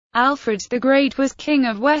Alfred the Great was King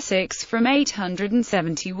of Wessex from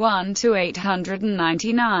 871 to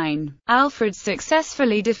 899. Alfred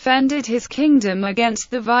successfully defended his kingdom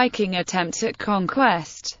against the Viking attempt at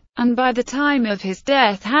conquest, and by the time of his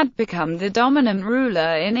death had become the dominant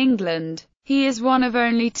ruler in England. He is one of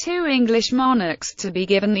only two English monarchs to be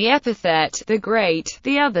given the epithet the Great,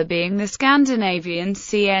 the other being the Scandinavian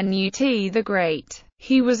Cnut the Great.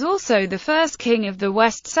 He was also the first king of the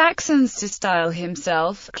West Saxons to style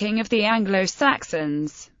himself King of the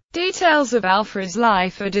Anglo-Saxons. Details of Alfred's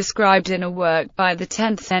life are described in a work by the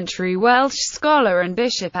 10th-century Welsh scholar and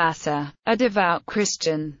Bishop Asser, a devout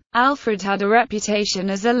Christian. Alfred had a reputation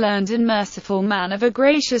as a learned and merciful man of a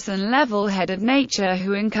gracious and level-headed nature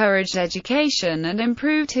who encouraged education and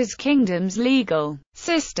improved his kingdom's legal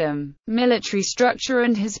system, military structure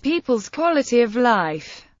and his people's quality of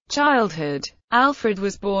life. Childhood. Alfred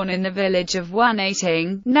was born in the village of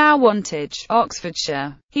One-Ating, now Wantage,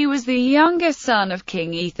 Oxfordshire. He was the younger son of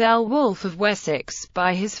King Ethelwulf of Wessex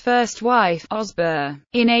by his first wife, Osburh.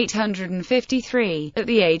 In 853, at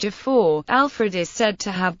the age of 4, Alfred is said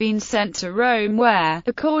to have been sent to Rome where,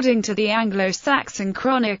 according to the Anglo-Saxon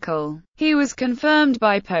Chronicle, he was confirmed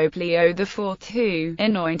by Pope Leo IV who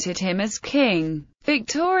anointed him as king.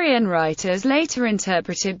 Victorian writers later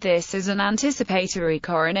interpreted this as an anticipatory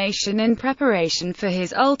coronation in preparation for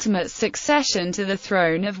his ultimate succession to the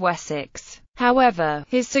throne of Wessex. However,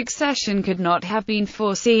 his succession could not have been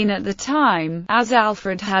foreseen at the time, as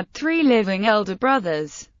Alfred had 3 living elder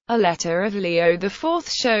brothers. A letter of Leo IV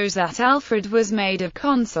shows that Alfred was made of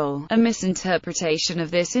consul. A misinterpretation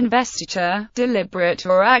of this investiture, deliberate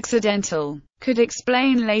or accidental, could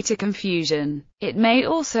explain later confusion. It may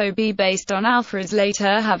also be based on Alfred's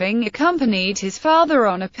later having accompanied his father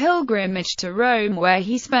on a pilgrimage to Rome where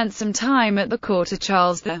he spent some time at the court of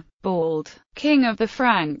Charles the Bald, King of the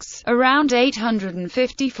Franks, around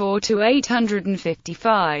 854 to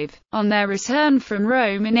 855. On their return from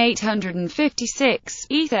Rome in 856,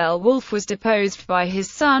 Ethelwulf was deposed by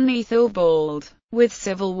his son Ethelbald. With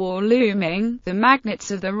civil war looming, the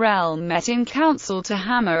magnates of the realm met in council to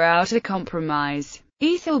hammer out a compromise.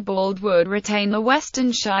 Ethelbald would retain the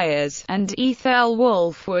western shires, and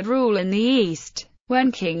Ethelwulf would rule in the east.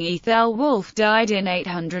 When King Ethelwulf died in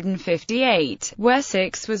 858,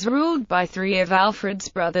 Wessex was ruled by 3 of Alfred's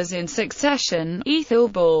brothers in succession,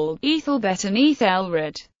 Ethelbald, Ethelbert and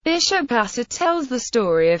Ethelred. Bishop Asser tells the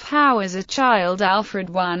story of how as a child Alfred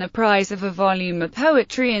won a prize of a volume of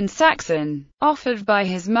poetry in Saxon, offered by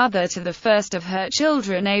his mother to the first of her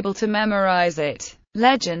children able to memorize it.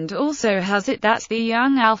 Legend also has it that the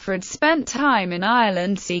young Alfred spent time in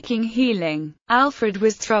Ireland seeking healing. Alfred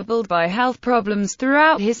was troubled by health problems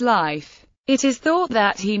throughout his life. It is thought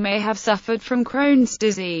that he may have suffered from Crohn's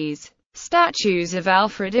disease. Statues of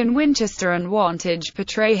Alfred in Winchester and Wantage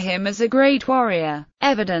portray him as a great warrior.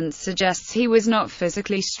 Evidence suggests he was not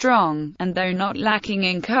physically strong, and though not lacking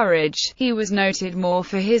in courage, he was noted more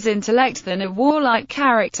for his intellect than a warlike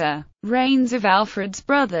character. Reigns of Alfred's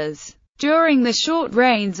brothers. During the short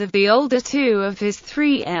reigns of the older 2 of his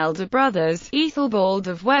 3 elder brothers, Ethelbald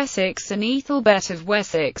of Wessex and Ethelbert of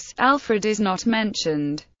Wessex, Alfred is not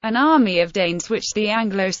mentioned. An army of Danes which the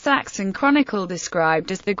Anglo-Saxon Chronicle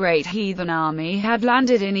described as the Great Heathen Army had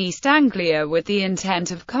landed in East Anglia with the intent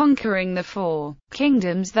of conquering the 4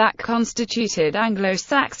 kingdoms that constituted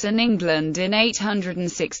Anglo-Saxon England in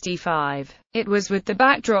 865. It was with the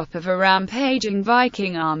backdrop of a rampaging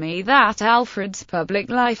Viking army that Alfred's public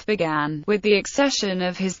life began, with the accession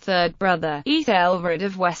of his 3rd brother, Ethelred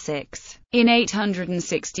of Wessex, in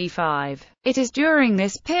 865. It is during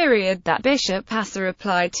this period that Bishop Asser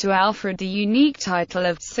applied to Alfred the unique title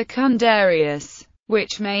of Secundarius,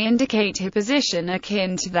 which may indicate a position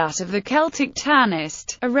akin to that of the Celtic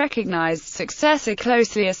Tanist, a recognized successor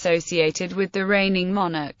closely associated with the reigning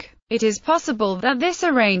monarch. It is possible that this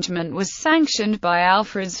arrangement was sanctioned by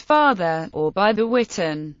Alfred's father, or by the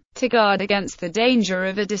Witan, to guard against the danger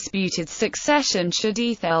of a disputed succession should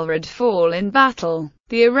Ethelred fall in battle.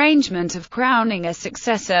 The arrangement of crowning a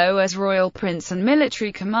successor as royal prince and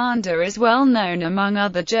military commander is well known among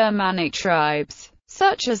other Germanic tribes,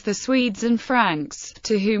 such as the Swedes and Franks,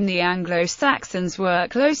 to whom the Anglo-Saxons were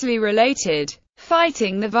closely related,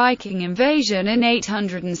 fighting the Viking invasion in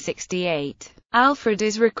 868. Alfred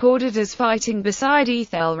is recorded as fighting beside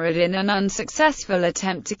Ethelred in an unsuccessful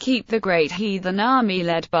attempt to keep the great heathen army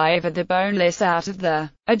led by Ivar the Boneless out of the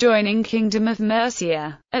adjoining kingdom of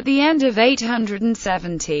Mercia. At the end of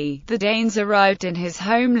 870, the Danes arrived in his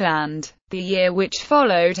homeland. The year which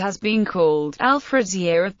followed has been called Alfred's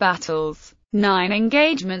Year of Battles. 9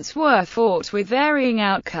 engagements were fought with varying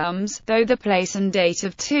outcomes, though the place and date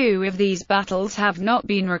of 2 of these battles have not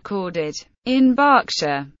been recorded. In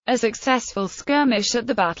Berkshire, a successful skirmish at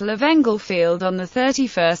the Battle of Englefield on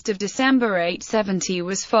 31 December 870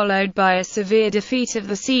 was followed by a severe defeat of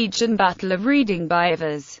the siege and Battle of Reading by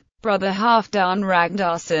Ivar's brother Halfdan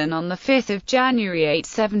Ragnarsson on 5 January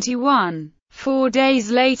 871. 4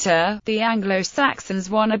 days later, the Anglo-Saxons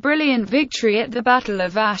won a brilliant victory at the Battle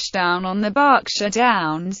of Ashdown on the Berkshire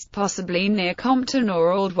Downs, possibly near Compton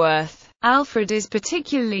or Aldworth. Alfred is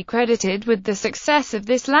particularly credited with the success of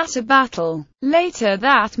this latter battle. Later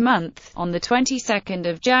that month, on the 22nd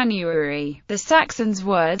of January, the Saxons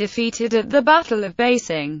were defeated at the Battle of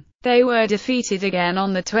Basing. They were defeated again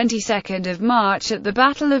on the 22nd of March at the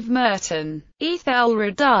Battle of Merton.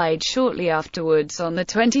 Ethelred died shortly afterwards on the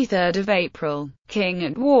 23rd of April. King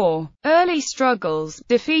at War. Early struggles,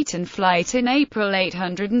 defeat and flight. In April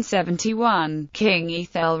 871, King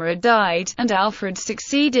Ethelred died, and Alfred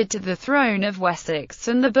succeeded to the throne of Wessex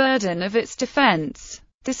and the burden of its defence.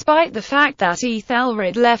 Despite the fact that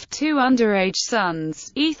Ethelred left 2 underage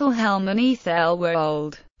sons, Ethelhelm and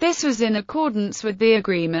Ethelwold. This was in accordance with the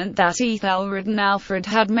agreement that Ethelred and Alfred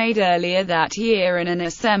had made earlier that year in an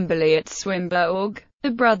assembly at Swinburne. The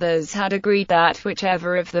brothers had agreed that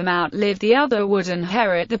whichever of them outlived the other would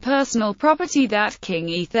inherit the personal property that King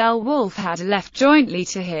Ethelwulf had left jointly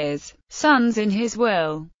to his sons in his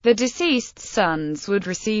will. The deceased sons would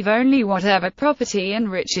receive only whatever property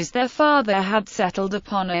and riches their father had settled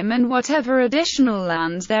upon him and whatever additional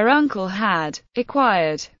lands their uncle had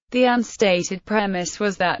acquired. The unstated premise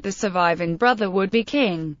was that the surviving brother would be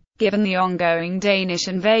king. Given the ongoing Danish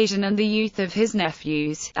invasion and the youth of his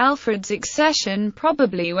nephews, Alfred's accession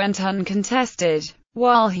probably went uncontested.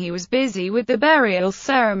 While he was busy with the burial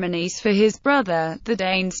ceremonies for his brother, the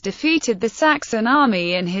Danes defeated the Saxon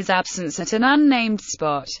army in his absence at an unnamed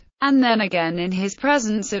spot, and then again in his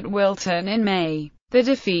presence at Wilton in May. The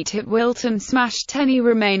defeat at Wilton smashed any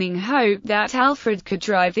remaining hope that Alfred could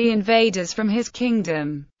drive the invaders from his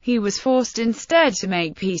kingdom. He was forced instead to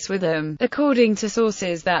make peace with them, according to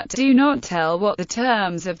sources that do not tell what the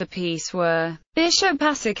terms of the peace were. Bishop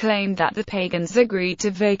Asser claimed that the pagans agreed to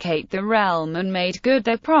vacate the realm and made good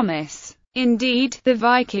their promise. Indeed, the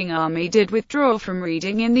Viking army did withdraw from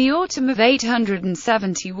Reading in the autumn of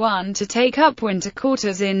 871 to take up winter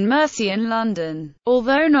quarters in Mercian London.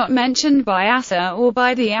 Although not mentioned by Asser or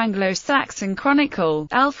by the Anglo-Saxon Chronicle,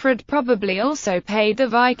 Alfred probably also paid the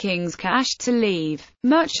Vikings cash to leave,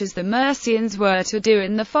 much as the Mercians were to do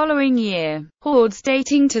in the following year. Hoards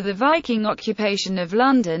dating to the Viking occupation of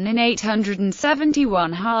London in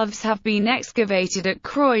 871 halves have been excavated at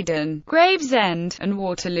Croydon, Gravesend, and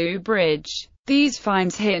Waterloo Bridge. These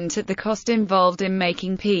finds hint at the cost involved in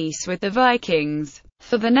making peace with the Vikings.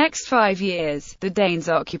 For the next 5 years, the Danes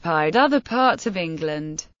occupied other parts of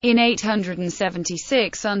England. In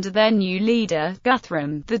 876, under their new leader,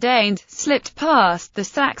 Guthrum, the Danes slipped past the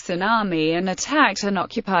Saxon army and attacked and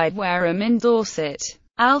occupied Wareham in Dorset.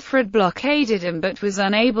 Alfred blockaded him but was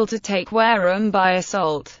unable to take Wareham by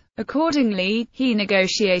assault. Accordingly, he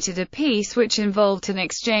negotiated a peace which involved an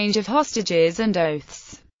exchange of hostages and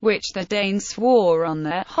oaths, which the Danes swore on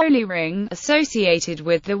the Holy Ring, associated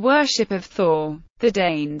with the worship of Thor. The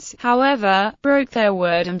Danes, however, broke their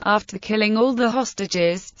word and, after killing all the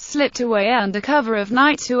hostages, slipped away under cover of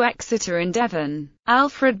night to Exeter in Devon.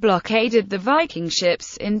 Alfred blockaded the Viking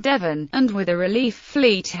ships in Devon, and with a relief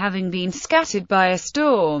fleet having been scattered by a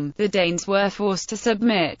storm, the Danes were forced to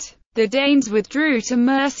submit. The Danes withdrew to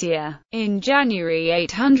Mercia. In January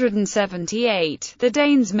 878, the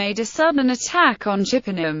Danes made a sudden attack on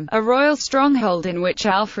Chippenham, a royal stronghold in which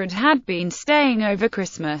Alfred had been staying over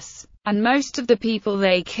Christmas, and most of the people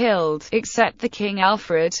they killed, except the King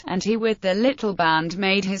Alfred, and he with the little band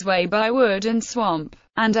made his way by wood and swamp.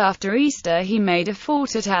 And after Easter he made a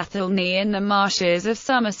fort at Athelney in the marshes of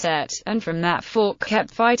Somerset, and from that fort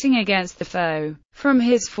kept fighting against the foe. From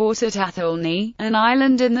his fort at Athelney, an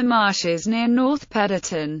island in the marshes near North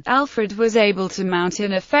Pedderton, Alfred was able to mount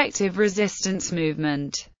an effective resistance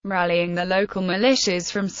movement, rallying the local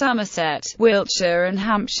militias from Somerset, Wiltshire and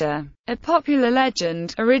Hampshire. A popular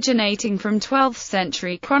legend, originating from 12th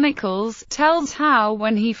century chronicles, tells how,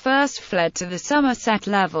 when he first fled to the Somerset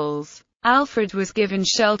levels, Alfred was given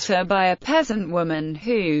shelter by a peasant woman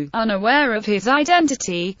who, unaware of his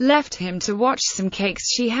identity, left him to watch some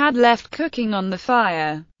cakes she had left cooking on the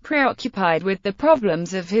fire. Preoccupied with the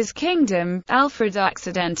problems of his kingdom, Alfred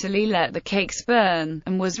accidentally let the cakes burn,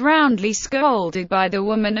 and was roundly scolded by the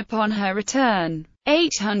woman upon her return.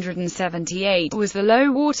 878 was the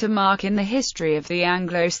low water mark in the history of the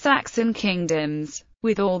Anglo-Saxon kingdoms.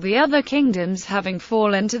 With all the other kingdoms having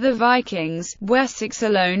fallen to the Vikings, Wessex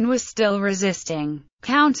alone was still resisting.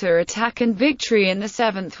 Counter-attack and victory in the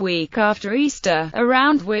 7th week after Easter,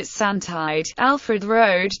 around Whitsuntide, Alfred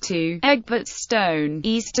rode to Egbertstone,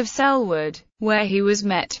 east of Selwood, where he was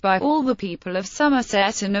met by all the people of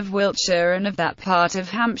Somerset and of Wiltshire and of that part of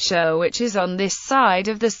Hampshire which is on this side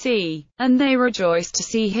of the sea, and they rejoiced to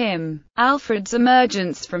see him. Alfred's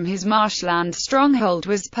emergence from his marshland stronghold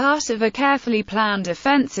was part of a carefully planned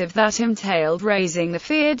offensive that entailed razing the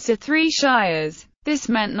feards of 3 shires. This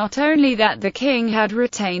meant not only that the king had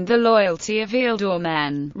retained the loyalty of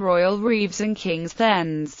ealdormen, royal reeves and king's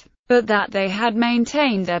thegns, but that they had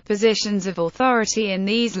maintained their positions of authority in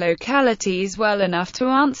these localities well enough to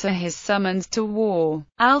answer his summons to war.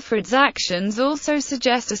 Alfred's actions also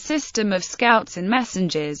suggest a system of scouts and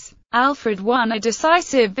messengers. Alfred won a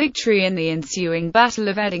decisive victory in the ensuing Battle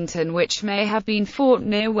of Edington, which may have been fought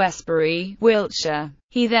near Westbury, Wiltshire.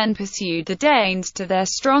 He then pursued the Danes to their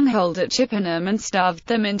stronghold at Chippenham and starved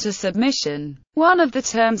them into submission. One of the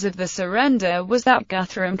terms of the surrender was that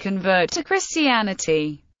Guthrum convert to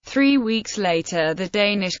Christianity. 3 weeks later, the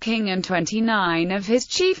Danish king and 29 of his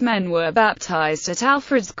chief men were baptized at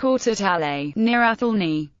Alfred's court at Alais, near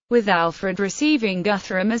Athelney, with Alfred receiving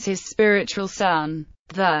Guthrum as his spiritual son.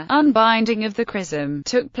 The unbinding of the chrism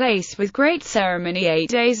took place with great ceremony 8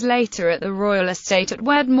 days later at the royal estate at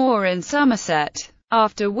Wedmore in Somerset,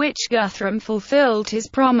 after which Guthrum fulfilled his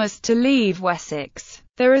promise to leave Wessex.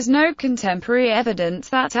 There is no contemporary evidence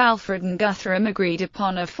that Alfred and Guthrum agreed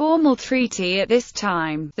upon a formal treaty at this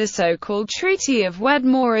time. The so-called Treaty of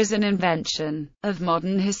Wedmore is an invention of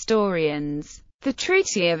modern historians. The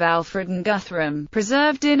Treaty of Alfred and Guthrum,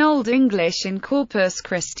 preserved in Old English in Corpus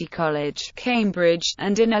Christi College, Cambridge,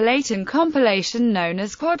 and in a Latin compilation known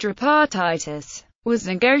as Quadripartitus, was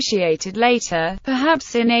negotiated later,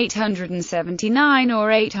 perhaps in 879 or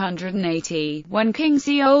 880, when King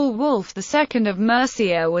Ceolwulf II of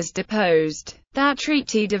Mercia was deposed. That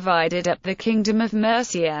treaty divided up the kingdom of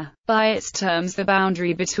Mercia. By its terms, the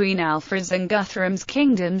boundary between Alfred's and Guthrum's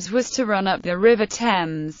kingdoms was to run up the River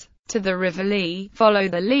Thames to the River Lee, follow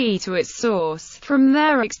the Lee to its source, from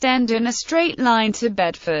there extend in a straight line to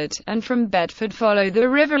Bedford, and from Bedford follow the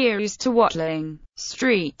River Ouse to Watling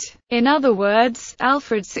Street. In other words,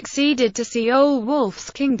 Alfred succeeded to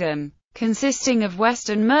Ceolwulf's kingdom, consisting of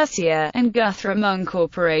western Mercia, and Guthrum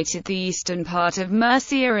incorporated the eastern part of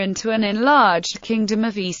Mercia into an enlarged kingdom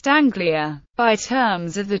of East Anglia. By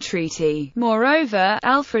terms of the treaty, moreover,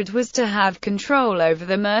 Alfred was to have control over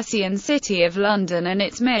the Mercian city of London and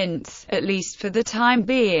its mints, at least for the time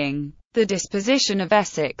being. The disposition of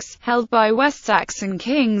Essex, held by West Saxon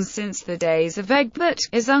kings since the days of Egbert,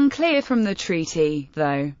 is unclear from the treaty,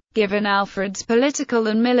 though, given Alfred's political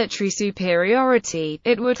and military superiority,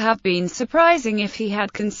 it would have been surprising if he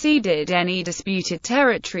had conceded any disputed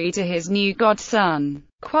territory to his new godson.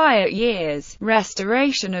 Quiet years.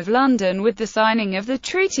 Restoration of London with the signing of the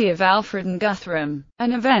Treaty of Alfred and Guthrum,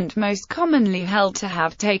 an event most commonly held to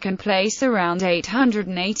have taken place around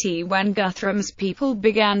 880 when Guthrum's people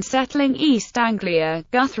began settling East Anglia.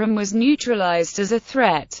 Guthrum was neutralized as a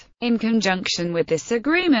threat. In conjunction with this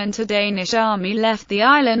agreement, a Danish army left the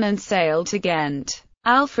island and sailed to Ghent.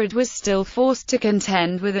 Alfred was still forced to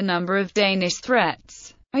contend with a number of Danish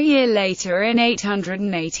threats. A year later, in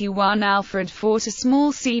 881, Alfred fought a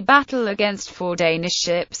small sea battle against 4 Danish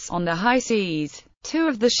ships on the high seas. 2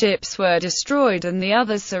 of the ships were destroyed and the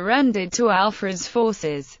others surrendered to Alfred's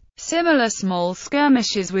forces. Similar small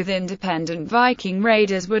skirmishes with independent Viking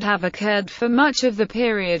raiders would have occurred for much of the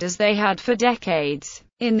period, as they had for decades.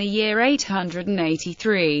 In the year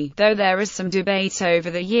 883, though there is some debate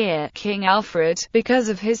over the year, King Alfred, because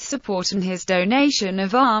of his support and his donation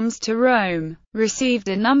of arms to Rome, received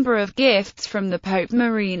a number of gifts from the Pope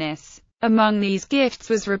Marinus. Among these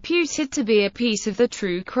gifts was reputed to be a piece of the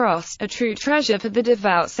True Cross, a true treasure for the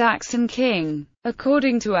devout Saxon king.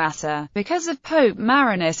 According to Asser, because of Pope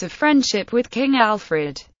Marinus' of friendship with King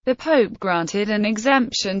Alfred, the Pope granted an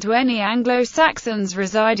exemption to any Anglo-Saxons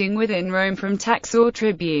residing within Rome from tax or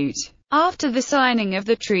tribute. After the signing of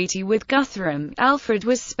the treaty with Guthrum, Alfred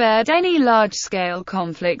was spared any large-scale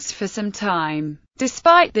conflicts for some time.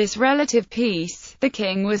 Despite this relative peace, the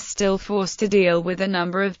king was still forced to deal with a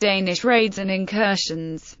number of Danish raids and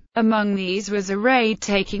incursions. Among these was a raid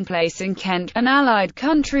taking place in Kent, an allied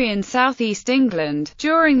country in southeast England,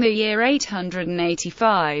 during the year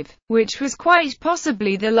 885, which was quite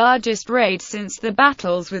possibly the largest raid since the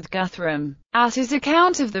battles with Guthrum. Asser's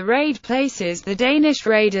account of the raid places the Danish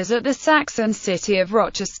raiders at the Saxon city of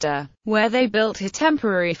Rochester, where they built a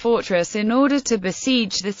temporary fortress in order to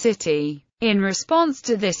besiege the city. In response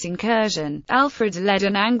to this incursion, Alfred led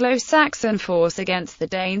an Anglo-Saxon force against the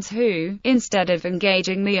Danes who, instead of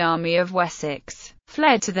engaging the army of Wessex,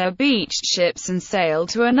 fled to their beached ships and sailed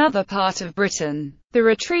to another part of Britain. The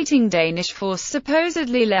retreating Danish force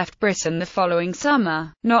supposedly left Britain the following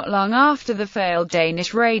summer. Not long after the failed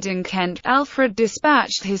Danish raid in Kent, Alfred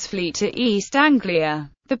dispatched his fleet to East Anglia.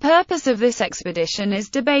 The purpose of this expedition is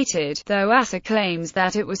debated, though Asser claims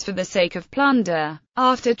that it was for the sake of plunder.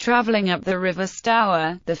 After travelling up the River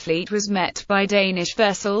Stour, the fleet was met by Danish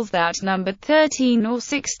vessels that numbered 13 or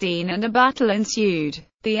 16 and a battle ensued.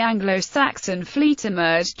 The Anglo-Saxon fleet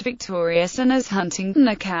emerged victorious and, as Huntington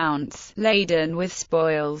accounts, laden with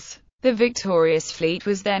spoils. The victorious fleet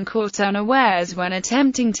was then caught unawares when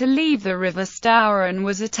attempting to leave the River Stour and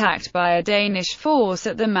was attacked by a Danish force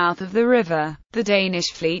at the mouth of the river. The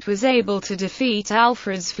Danish fleet was able to defeat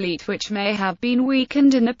Alfred's fleet, which may have been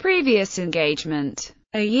weakened in the previous engagement.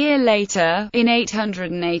 A year later, in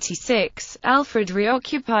 886, Alfred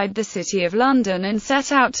reoccupied the city of London and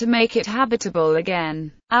set out to make it habitable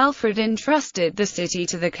again. Alfred entrusted the city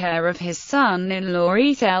to the care of his son-in-law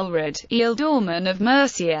Ethelred, Ealdorman of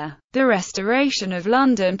Mercia. The restoration of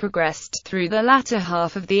London progressed through the latter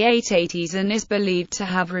half of the 880s and is believed to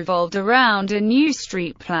have revolved around a new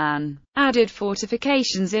street plan, added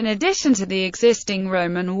fortifications in addition to the existing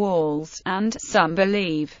Roman walls, and, some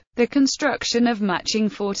believe, the construction of matching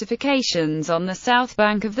fortifications on the south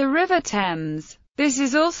bank of the River Thames. This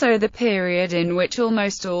is also the period in which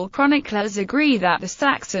almost all chroniclers agree that the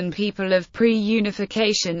Saxon people of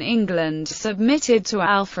pre-unification England submitted to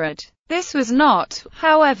Alfred. This was not,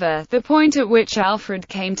 however, the point at which Alfred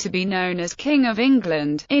came to be known as King of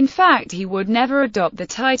England. In fact, he would never adopt the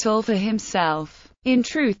title for himself. In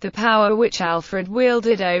truth, the power which Alfred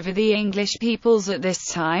wielded over the English peoples at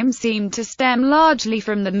this time seemed to stem largely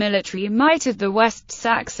from the military might of the West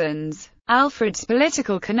Saxons. Alfred's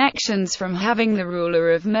political connections from having the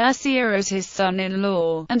ruler of Mercia as his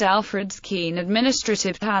son-in-law, and Alfred's keen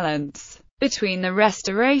administrative talents. Between the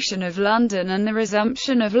restoration of London and the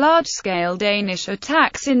resumption of large-scale Danish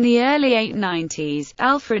attacks in the early 890s,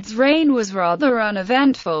 Alfred's reign was rather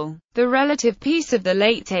uneventful. The relative peace of the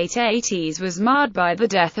late 880s was marred by the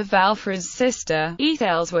death of Alfred's sister,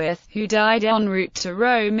 Ethelswith, who died en route to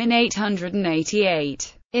Rome in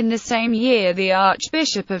 888. In the same year, the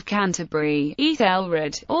Archbishop of Canterbury,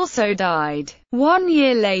 Ethelred, also died. 1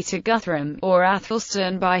 year later, Guthrum, or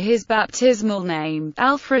Athelstan by his baptismal name,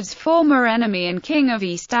 Alfred's former enemy and King of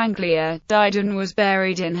East Anglia, died and was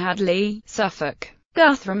buried in Hadley, Suffolk.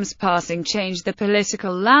 Guthrum's passing changed the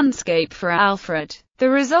political landscape for Alfred. The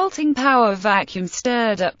resulting power vacuum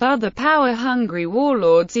stirred up other power-hungry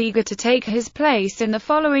warlords eager to take his place in the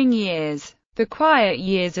following years. The quiet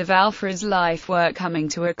years of Alfred's life were coming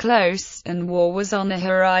to a close, and war was on the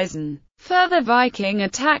horizon. Further Viking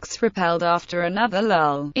attacks repelled after another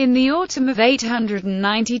lull. In the autumn of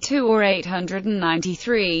 892 or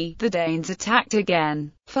 893, the Danes attacked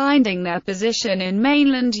again. Finding their position in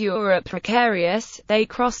mainland Europe precarious, they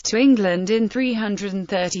crossed to England in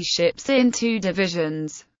 330 ships in 2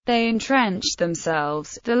 divisions. They entrenched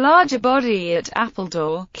themselves, the larger body at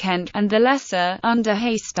Appledore, Kent, and the lesser, under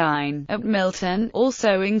Haystein, at Milton,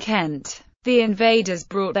 also in Kent. The invaders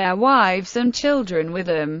brought their wives and children with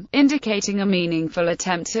them, indicating a meaningful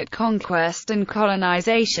attempt at conquest and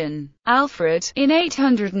colonization. Alfred, in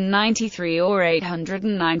 893 or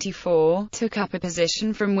 894, took up a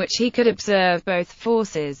position from which he could observe both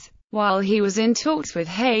forces. While he was in talks with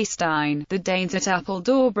Haystein, the Danes at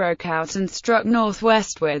Appledore broke out and struck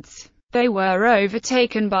northwestwards. They were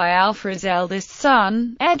overtaken by Alfred's eldest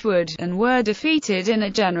son, Edward, and were defeated in a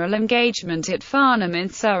general engagement at Farnham in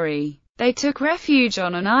Surrey. They took refuge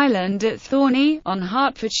on an island at Thorney, on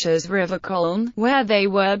Hertfordshire's River Colne, where they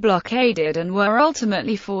were blockaded and were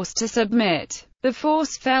ultimately forced to submit. The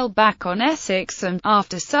force fell back on Essex and,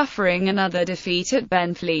 after suffering another defeat at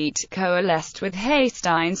Benfleet, coalesced with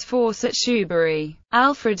Haystein's force at Shoebury.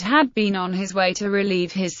 Alfred had been on his way to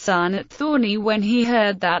relieve his son at Thorney when he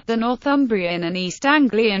heard that the Northumbrian and East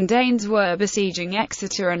Anglian Danes were besieging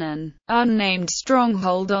Exeter, an unnamed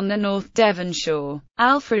stronghold on the North Devon shore.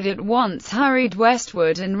 Alfred at once hurried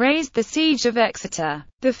westward and raised the siege of Exeter.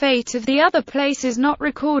 The fate of the other place is not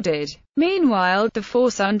recorded. Meanwhile, the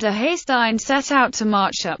force under Haystein set out to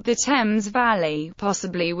march up the Thames Valley,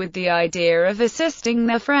 possibly with the idea of assisting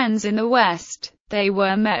their friends in the west. They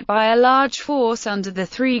were met by a large force under the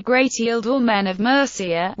 3 great ealdormen of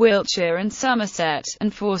Mercia, Wiltshire and Somerset,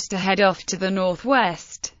 and forced to head off to the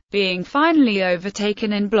northwest. being finally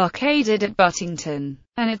overtaken and blockaded at Buttington.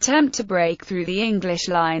 An attempt to break through the English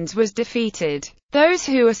lines was defeated. Those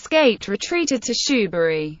who escaped retreated to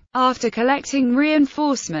Shoebury. After collecting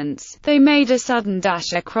reinforcements, they made a sudden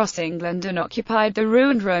dash across England and occupied the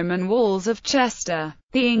ruined Roman walls of Chester.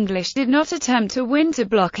 The English did not attempt a winter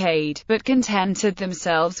blockade, but contented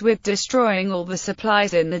themselves with destroying all the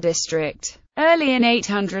supplies in the district. Early in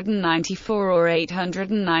 894 or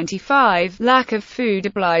 895, lack of food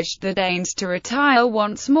obliged the Danes to retire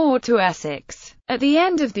once more to Essex. At the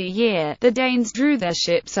end of the year, the Danes drew their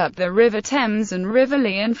ships up the River Thames and River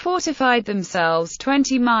Lee and fortified themselves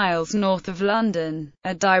 20 miles north of London.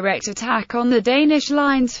 A direct attack on the Danish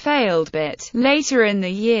lines failed, but later in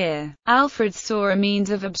the year, Alfred saw a means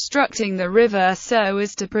of obstructing the river so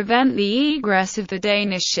as to prevent the egress of the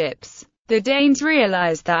Danish ships. The Danes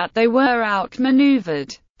realized that they were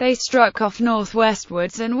outmaneuvered. They struck off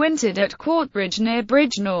northwestwards and wintered at Courtbridge near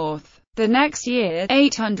Bridgnorth. The next year,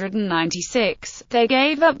 896, they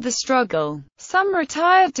gave up the struggle. Some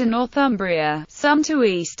retired to Northumbria, some to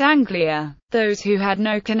East Anglia. Those who had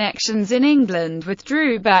no connections in England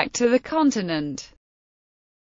withdrew back to the continent.